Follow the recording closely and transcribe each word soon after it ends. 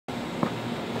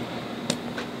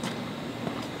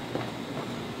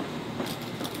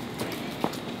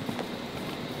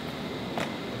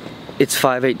It's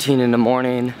 5:18 in the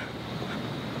morning.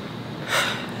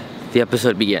 The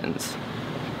episode begins.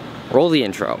 Roll the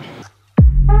intro.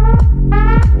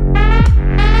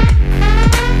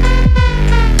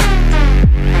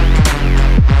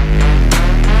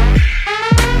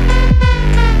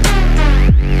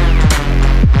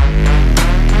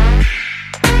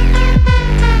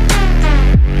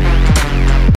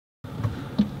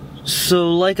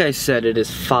 So like I said, it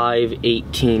is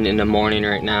 5:18 in the morning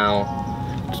right now.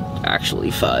 Actually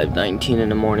 5:19 in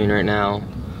the morning right now.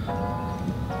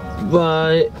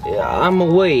 But I'm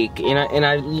awake, and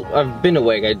I've been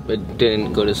awake. I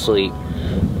didn't go to sleep.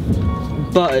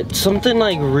 But something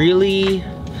like really,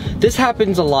 this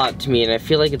happens a lot to me, and I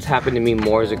feel like it's happened to me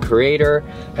more as a creator.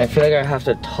 And I feel like I have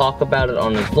to talk about it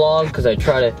on this vlog because I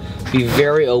try to be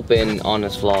very open on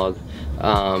this vlog.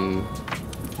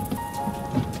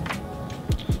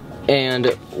 And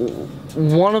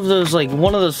one of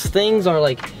those things are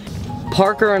like,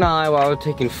 Parker and I, while we were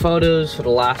taking photos for the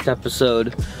last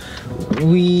episode,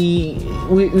 we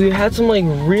had some like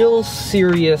real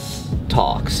serious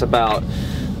talks about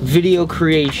video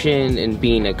creation and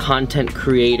being a content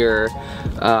creator,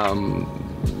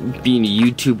 being a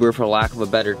YouTuber for lack of a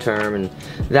better term, and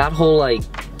that whole like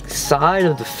side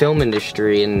of the film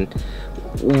industry, and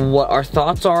what our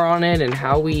thoughts are on it, and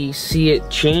how we see it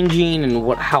changing,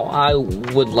 and how I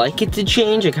would like it to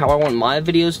change, like how I want my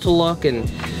videos to look.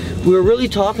 And we were really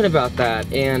talking about that,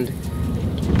 and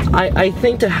I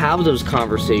think to have those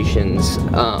conversations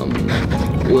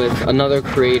with another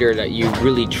creator that you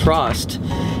really trust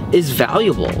is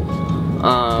valuable.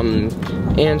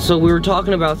 And so we were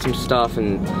talking about some stuff,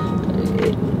 and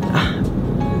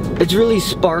it's really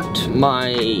sparked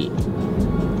my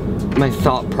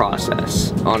thought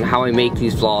process on how I make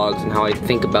these vlogs, and how I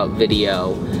think about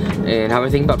video, and how I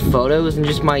think about photos, and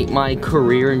just my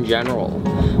career in general.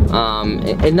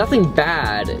 And nothing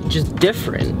bad, just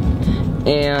different.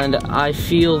 And I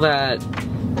feel that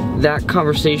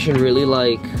conversation really,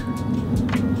 like,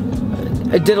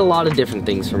 it did a lot of different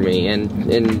things for me,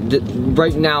 and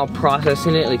right now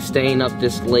processing it, like staying up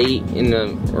this late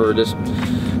or this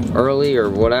early or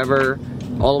whatever,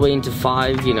 all the way into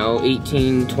 5,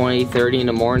 18, 20, 30 in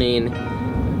the morning,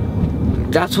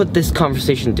 that's what this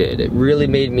conversation did. It really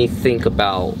made me think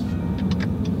about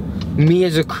me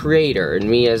as a creator, and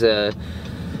me as a,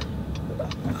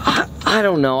 I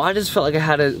don't know, I just felt like I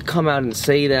had to come out and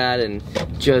say that, and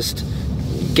just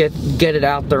get it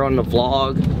out there on the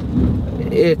vlog.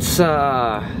 It's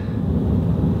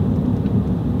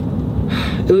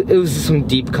it was some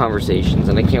deep conversations,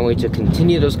 and I can't wait to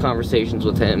continue those conversations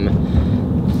with him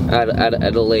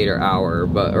at a later hour,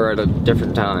 or at a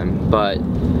different time. But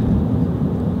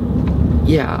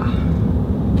yeah,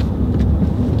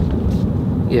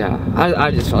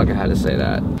 I just felt like I had to say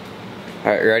that.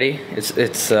 All right, ready? It's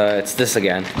this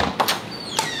again.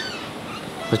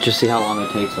 Let's just see how long it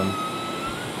takes him.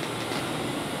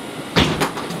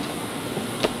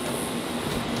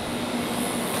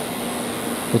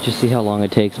 Let's just see how long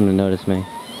it takes him to notice me.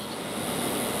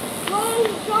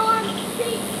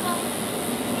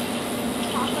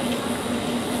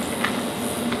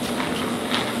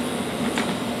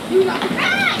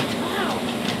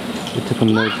 It took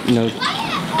him no.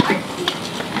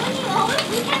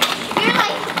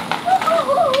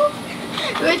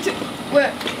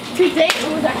 Today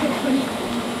it was actually funny.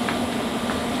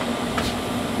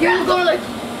 You're going like,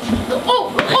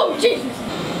 oh Jesus!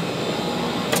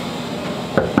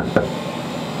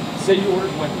 Say you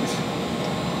ordered Wendy's.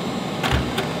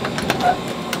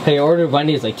 Hey, I ordered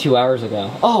Wendy's like 2 hours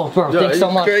ago. Oh, bro, thanks so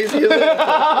much. Crazy.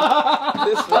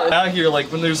 Out here,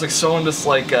 like when there's like someone just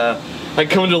like coming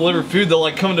to deliver food, they'll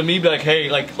like come to me, be like,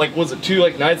 hey, like was it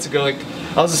 2 nights ago? Like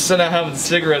I was just sitting out having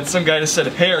cigarettes. Some guy just said,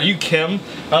 hey, are you Kim?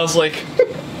 I was like,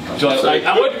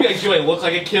 I wouldn't be like, do I look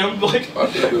like a Kim? Like, I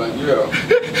should be like, yeah.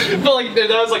 but like,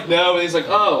 and I was like, no. And he's like,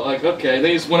 oh, like okay. And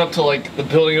they just went up to like the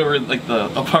building over, like the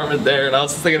apartment there, and I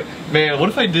was thinking, man, what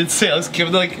if I did say I was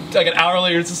Kim? Like an hour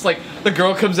later, it's just like the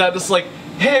girl comes out, just like,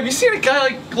 hey, have you seen a guy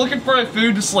like looking for my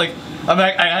food? Just like,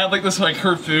 I had like this like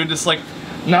her food, just like,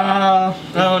 nah,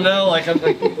 no, like I'm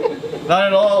like, not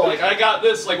at all. Like I got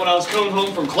this like when I was coming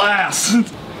home from class.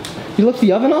 You left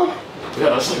the oven on?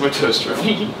 Yeah, that's like my toaster.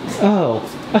 Oh,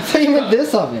 I thought you meant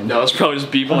this oven. No, it's probably just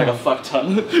beeping like a fuck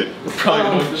ton. Probably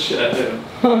gonna move the shit out of him.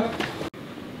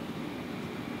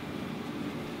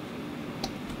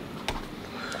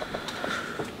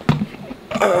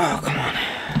 Oh, come on.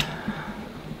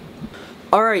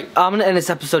 Alright, I'm gonna end this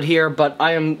episode here, but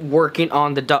I am working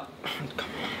on the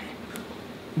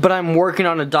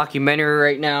documentary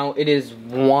right now. It is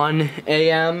 1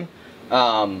 a.m.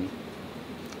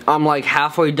 I'm like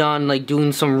halfway done like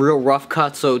doing some real rough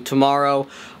cuts, so tomorrow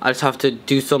I just have to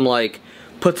do some like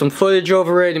put some footage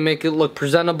over it and make it look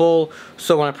presentable,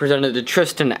 so when I present it to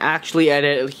Tristan to actually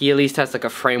edit, he at least has like a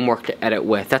framework to edit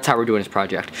with. That's how we're doing this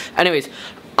project. Anyways,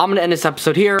 I'm gonna end this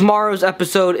episode here. Tomorrow's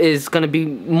episode is gonna be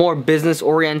more business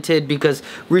oriented because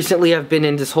recently I've been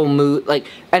in this whole mood. Like,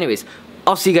 anyways,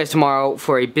 I'll see you guys tomorrow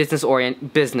for a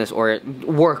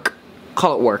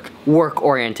work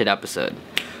oriented episode.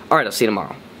 Alright, I'll see you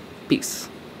tomorrow. Peace.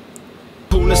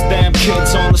 Coolest damn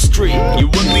kids on the street. You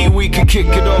and me, we could kick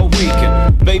it all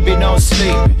weekend. Baby, no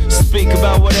sleep. Speak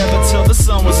about whatever till the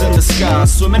sun was in the sky.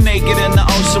 Swimming naked in the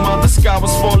ocean while the sky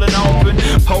was falling open.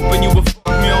 Hoping you would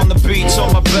fuck me on the beach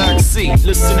on my back seat.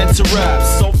 Listening to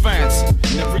raps so fancy.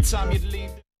 And every time you'd leave.